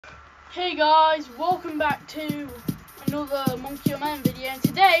Hey guys, welcome back to another Monkey or Man video, and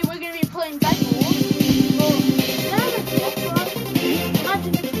today we're going to be playing Bedwars.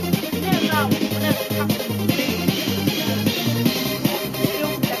 Imagine whenever it happens.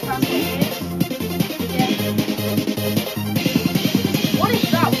 What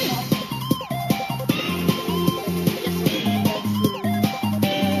is that one?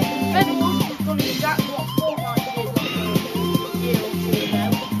 Bedwars is done exactly what Fortnite did like a year or two ago,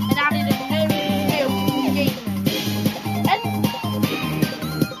 and added a no-build game mode. And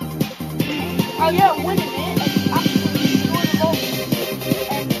oh yeah, I'm winning it. It's absolutely destroyed the box.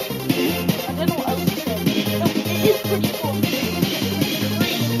 And I don't know what else to say. Look, it is pretty fun.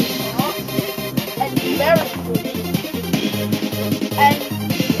 And very funny. And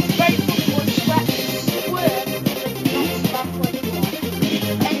it's very fun to scratch and swerve because they cannot spam for anyone.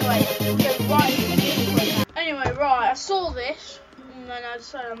 Anyway, so right into the gameplay now. Anyway, right, I saw this and then I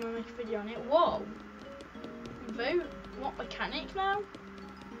decided I'm gonna make a video on it. Whoa. Vote? What mechanic now?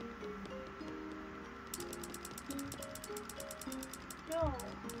 Yo.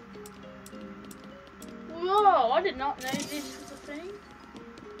 Whoa, I did not know this was a thing.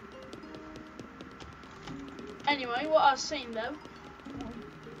 Anyway, what I was saying though,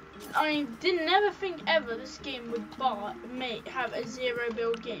 I didn't never think ever this game would have a zero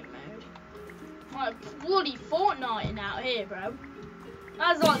build game mode. Like bloody Fortnite out here, bro.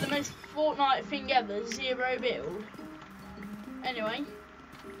 That's like the most Fortnite thing ever, zero build. Anyway,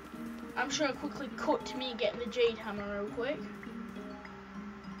 I'm just gonna quickly cut to me getting the jade hammer real quick.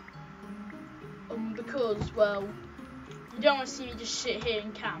 Because, well, you don't want to see me just sit here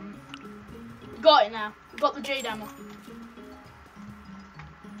and camp. Got it now. Got the jade hammer.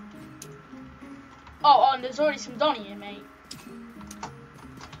 Oh, and there's already some Donny here, mate.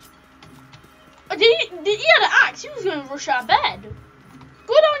 Oh, he had an axe. He was going to rush out of bed.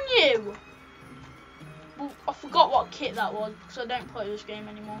 Good on you. Well, I forgot what kit that was because I don't play this game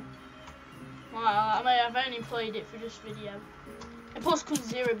anymore. I mean, I've only played it for this video. And plus, because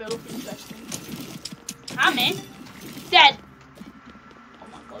zero build up interesting. I'm in. Dead. Oh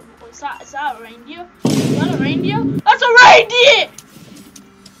my god, what's that? Is that a reindeer? Is that a reindeer? That's a reindeer!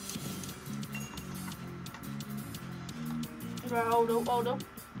 Right, hold up.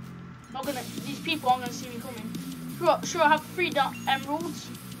 Not gonna. These people aren't gonna see me coming. Sure, I have 3 emeralds,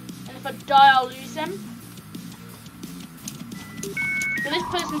 and if I die, I'll lose them. But this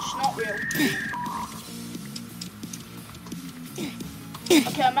person's just not real.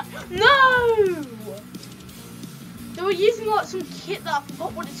 Okay, no! They were using like some kit that I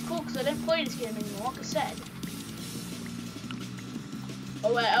forgot what it's called because I don't play this game anymore, like I said.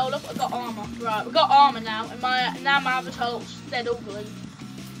 Oh wait, hold up, I got armor. Right, we got armor now, and my avatar looks dead ugly.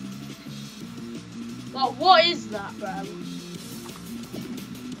 Like, what is that, bro? I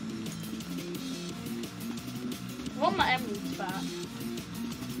want my emeralds back.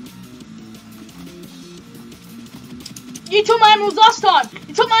 You took my emeralds last time!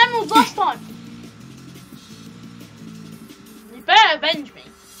 You took my emeralds last time! You better avenge me.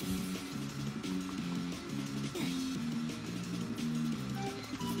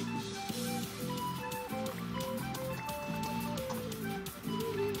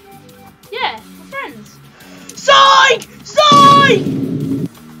 Yeah, we're friends. Psych! Psych! You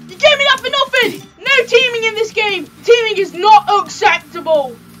gave me that for nothing! No teaming in this game! Teaming is not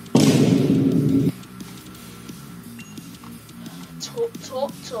acceptable!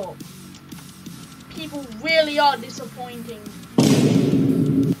 Talk. People really are disappointing.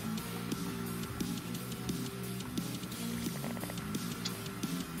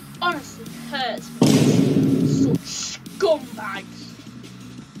 Honestly, hurts me. Such scumbags.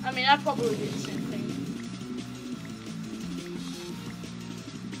 I mean, I probably did the same thing.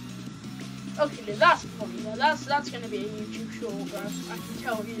 Okay, that's funny though. That's gonna be a YouTube short, bro. I can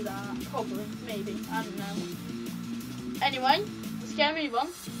tell you that. Probably, maybe. I don't know. Anyway. Let's get a move on.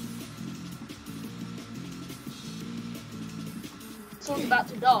 Someone's about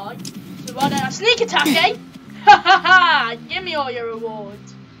to die, so why don't I sneak attack, eh? Ha ha ha! Give me all your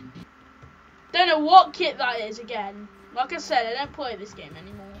rewards. Don't know what kit that is again. Like I said, I don't play this game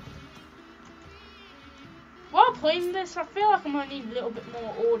anymore. While playing this, I feel like I'm gonna need a little bit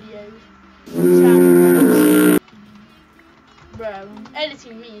more audio. Bro,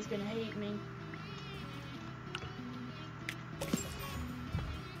 editing me is gonna hate me.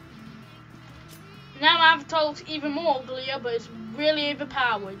 Now my avatar looks even more uglier, but it's really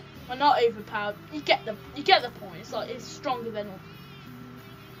overpowered. Well, not overpowered. You get the point. It's like it's stronger than all.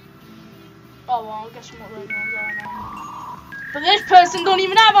 Oh well, I guess I'm not the only one going on. But this person don't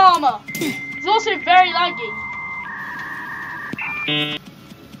even have armor. It's also very laggy.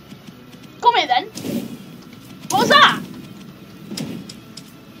 Come here then. What was that?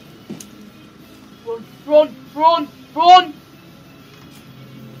 Run, run, run, run.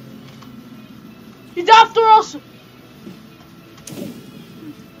 He's after us.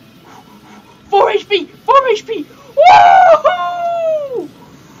 4 HP, 4 HP. Woohoo!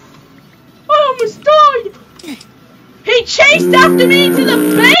 I almost died. He chased after me to the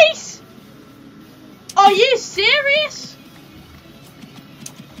base. Are you serious?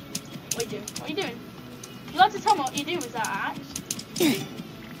 What are you doing? What are you doing? You like to tell me what you're doing with that axe?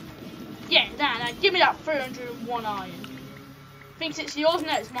 Yeah, nah, give me that 301 iron. Thinks it's yours?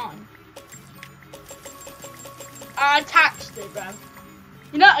 No, it's mine. I taxed it, bro.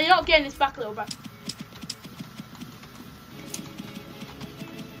 You're not getting this back, little bro.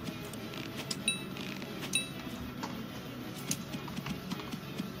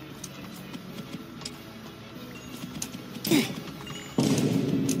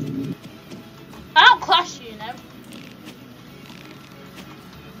 I don't clash you, you know.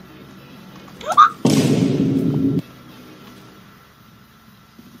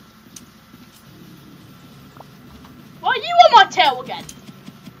 Why are you on my tail again?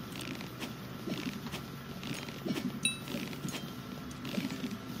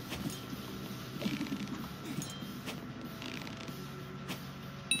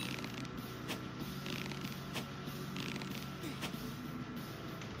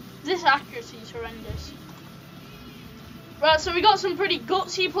 This accuracy is horrendous. Right, so we got some pretty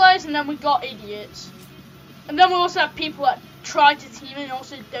gutsy players, and then we got idiots. And then we also have people that try to team and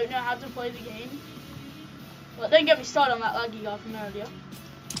also don't know how to play the game. But don't get me started on that laggy guy from earlier.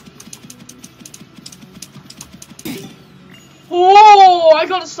 Oh, I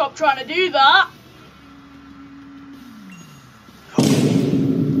gotta stop trying to do that.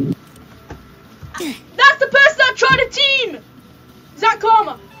 That's the person that tried to team! Is that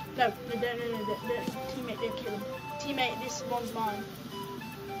Karma? No, teammate, don't kill him. Teammate, this one's mine.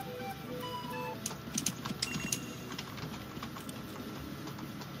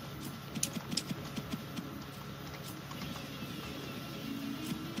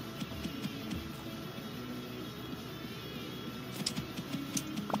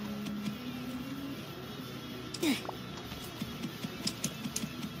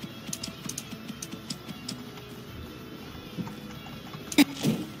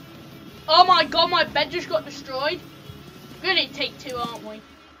 Oh my god, my bed just got destroyed. We're gonna take 2, aren't we?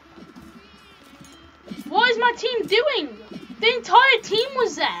 What is my team doing? The entire team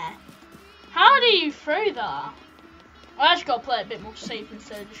was there. How do you throw that? I actually gotta play a bit more safe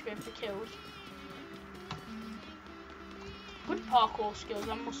instead of just going for kills. Good parkour skills,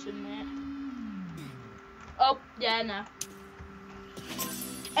 I must admit. Oh, yeah, no.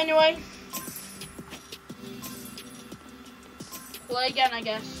 Anyway. Play again, I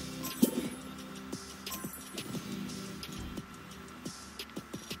guess.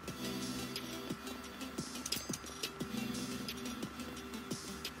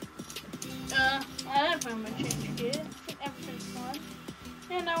 I don't think I'm gonna change gear. I think everything's fine.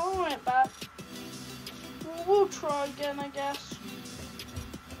 Yeah, no, we'll run it back. We'll try again, I guess.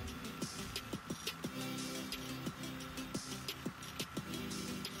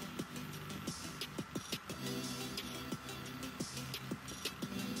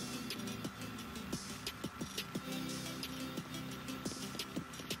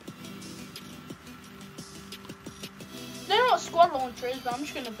 I don't know what squad launcher is, but I'm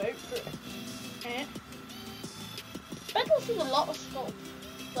just gonna vote for it. Yeah. Bedwars has a lot of stuff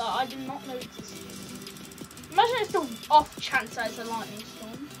that I did not know existed. Imagine it's the off chance that it's a lightning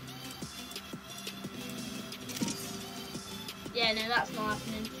storm. Yeah, no, that's not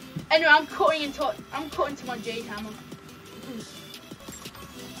happening. Anyway, I'm cutting to my jade hammer.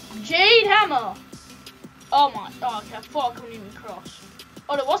 Jade hammer. Oh my. Oh, okay. I thought I couldn't even cross.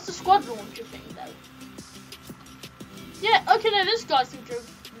 Oh no, what's the squad launcher thing though? Yeah. Okay, no, this guy seems to have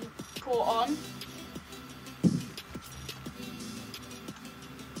caught on.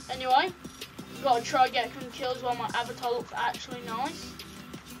 Anyway, gotta try and get some kills while my avatar looks actually nice.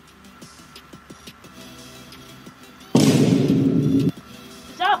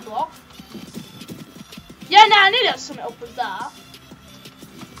 Is that a block? Yeah, nah, I knew there was something up with that.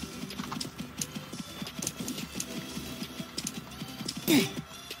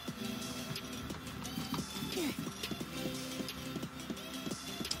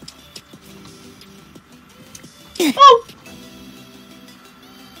 Oh!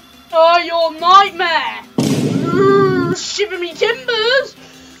 Oh, your nightmare! Shiver me timbers!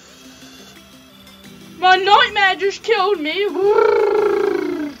 My nightmare just killed me.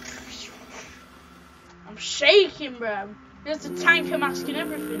 I'm shaking, bro. There's a tanker mask and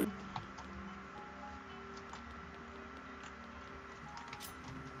everything.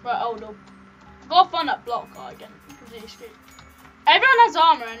 Right, hold up. Go find that block guy again. Everyone has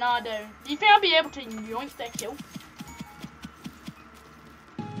armor and I don't. Do you think I'll be able to yoink their kill?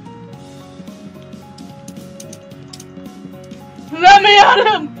 Let me at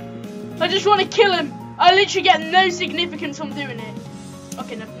him! I just want to kill him. I literally get no significance from doing it.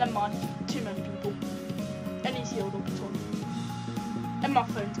 Okay, never mind. Too many people. And he's healed up at all. And my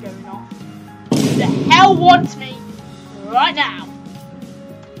phone's going off. Who the hell wants me right now?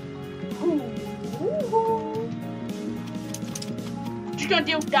 Just gonna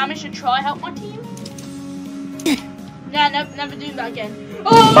deal damage and try help my team. Nah, never do that again.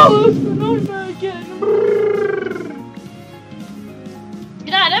 Oh, it's a nightmare again.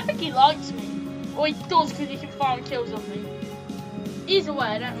 You know, I don't think he likes me. Or he does because he can farm kills on me. Either way,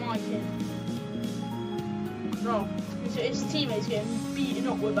 I don't like him. No, his teammates getting beaten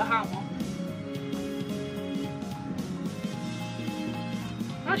up with a hammer.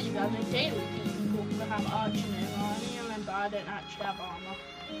 How do you guys make daily beaten up with a hammer? Oh, you know, I remember I don't actually have armor.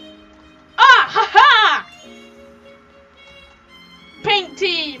 Ah, ha ha! Pink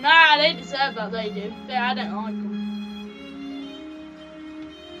team! Ah, they deserve that, they do. I don't like them.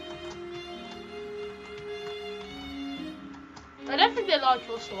 I don't think they like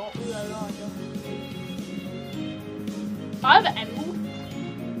us a lot. They like us. I have an emerald.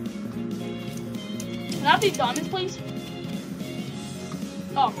 Can I have these diamonds, please?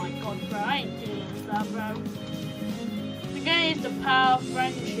 Oh my god, bro. I ain't dealing with that, bro. We're gonna use the power of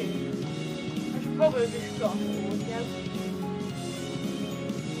friendship. I should probably just got forward, yeah.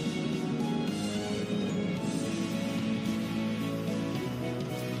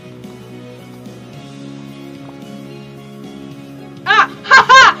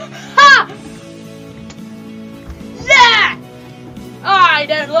 I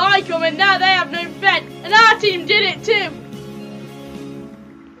don't like them, and now they have no bed, and our team did it too.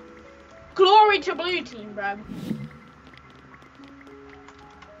 Glory to blue team, bro.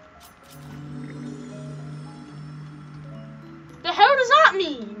 The hell does that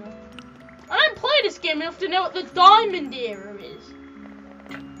mean? I don't play this game enough to know what the diamond era is.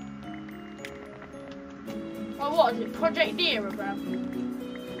 Well, what is it? Project Era, bro.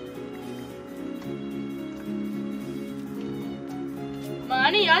 I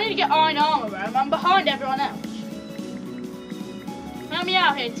need to get iron armor, bro. I'm behind everyone else. Help me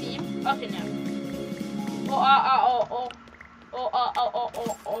out here, team. Okay, no. Right,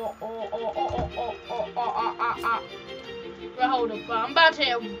 hold up, bro. I'm about to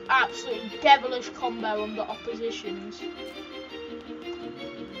hit an absolutely devilish combo on the oppositions.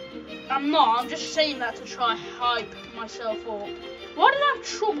 I'm not. I'm just saying that to try hype myself up. Why did I have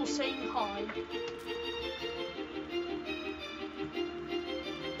trouble saying hi?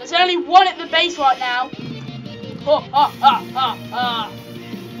 There's only one at the base right now.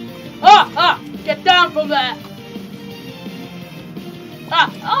 Get down from there.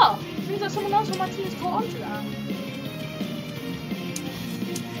 Seems like someone else on my team's caught onto that.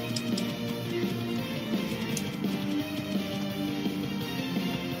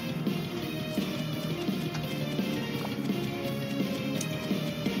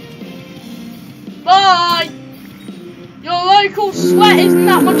 Bye! Your local sweat isn't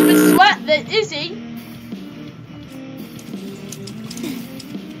that much of a sweat, is he?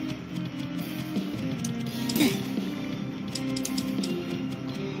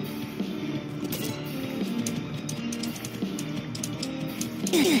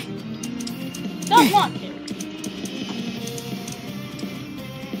 Don't want him.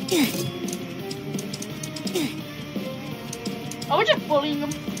 Oh, we're just bullying them.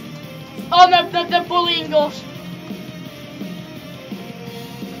 Oh no, they're bullying us.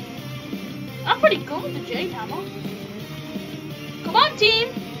 I'm pretty good with the jade hammer. Come on, team.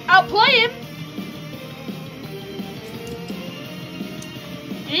 Outplay him.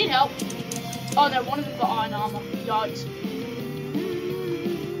 You need help. Oh no, one of them got iron armor. Yikes.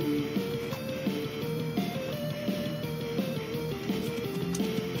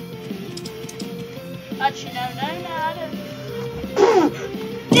 Actually, no, I don't.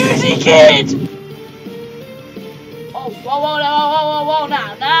 Easy, kid! Oh, whoa,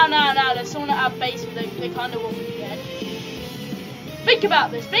 now. There's someone at our base and they kind of want me dead. Think about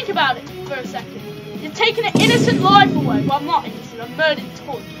this, think about it for a second. You're taking an innocent life away. Well, I'm not innocent, I'm murdered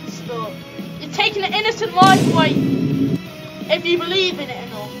tons, but you're taking an innocent life away if you believe in it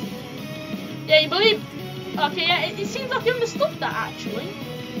enough. Yeah, you believe. Okay, yeah, it seems like you understood that actually.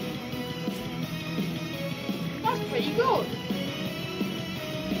 That's pretty good.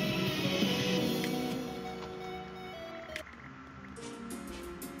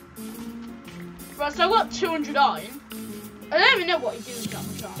 Right, so I've got 200 iron. I don't even know what he does that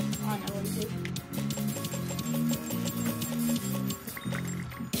much. I know what he does.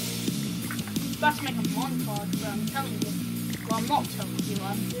 About to make a montage, bro. I'm telling you. Well, I'm not telling you.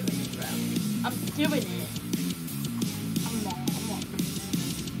 I'm doing it, bro. I'm doing it. I'm not.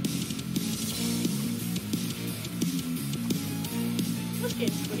 This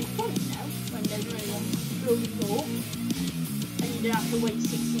game's pretty fun now. When there's no one building up, and you don't have to wait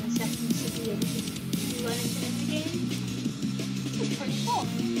 16 seconds to be able to do anything in the game. It's pretty fun.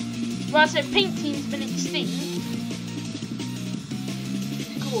 Right, so pink team's been extinct.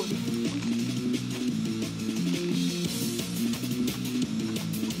 Good.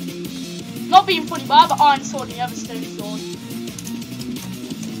 Not being funny, but I have an iron sword and you have a stone sword.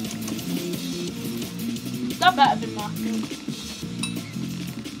 That better than my kill.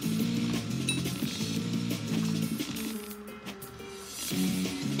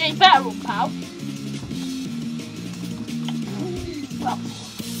 Yeah, you better run, pal. Well.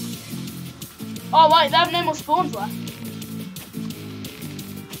 Oh, right, they have no more spawns left.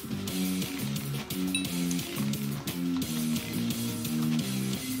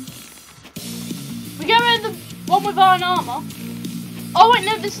 We get rid of the one with iron armor. Oh, wait,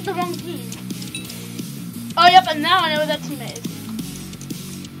 no, this is the wrong team. Oh, yep, and now I know where that teammate is.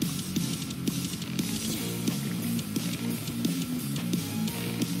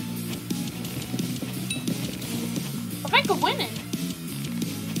 I think we're winning.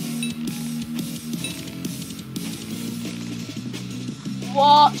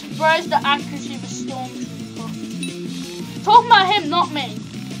 What? Where's the accuracy of a stormtrooper? Talking about him, not me.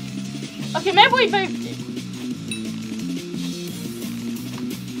 Okay, maybe we both did.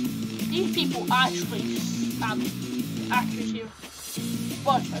 These people actually have accuracy of...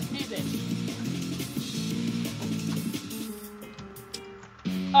 What? Let's do this.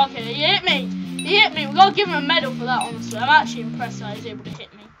 Okay, he hit me. He hit me. We gotta give him a medal for that, honestly. I'm actually impressed that he was able to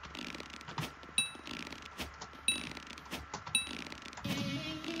hit me.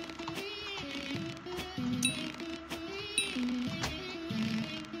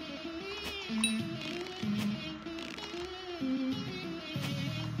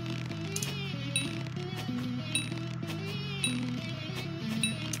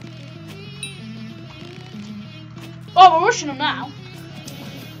 Oh, we're rushing them now.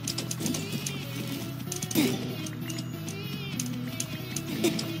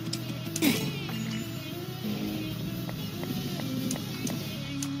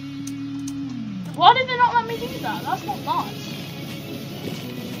 Why did they not let me do that? That's not nice.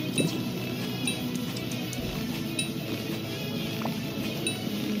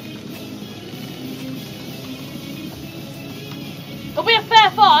 It'll be a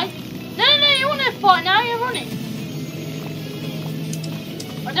fair fight. No, you want to fight now, you're running.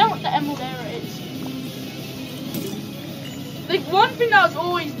 I don't know what the emerald era is. The one thing that was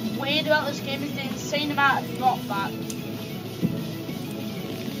always weird about this game is the insane amount of knockback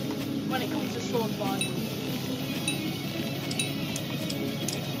when it comes to sword fight.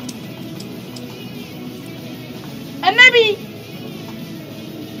 And maybe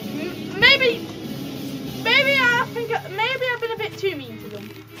I think maybe I've been a bit too mean to them.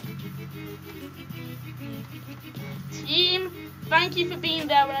 Team, thank you for being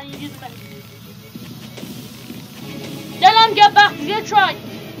there when I needed them. Don't let them get back. He's gonna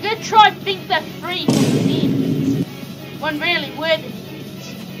try to think they're free from the demons when really we're the demons.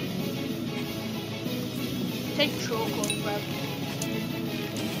 Take the shortcut, bro.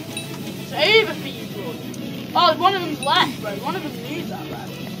 It's over for you, bro. Oh, one of them's left, bro. One of them knew that, bro.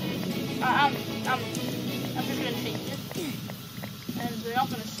 I'm just gonna take it, and they're not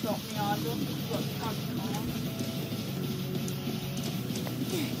gonna stop me either. But can't come on.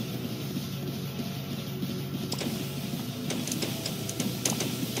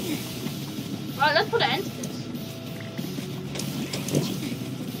 Right, let's put an end to this.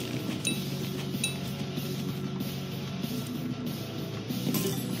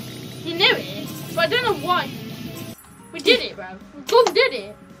 He knew it, but I don't know why. We did it, bro. We both did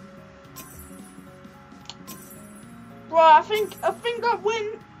it. Right, I think that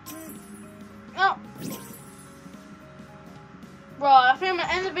win. Oh. Right, I think I'm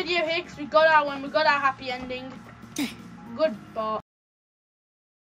gonna end the video here because we got our win. We got our happy ending. Goodbye.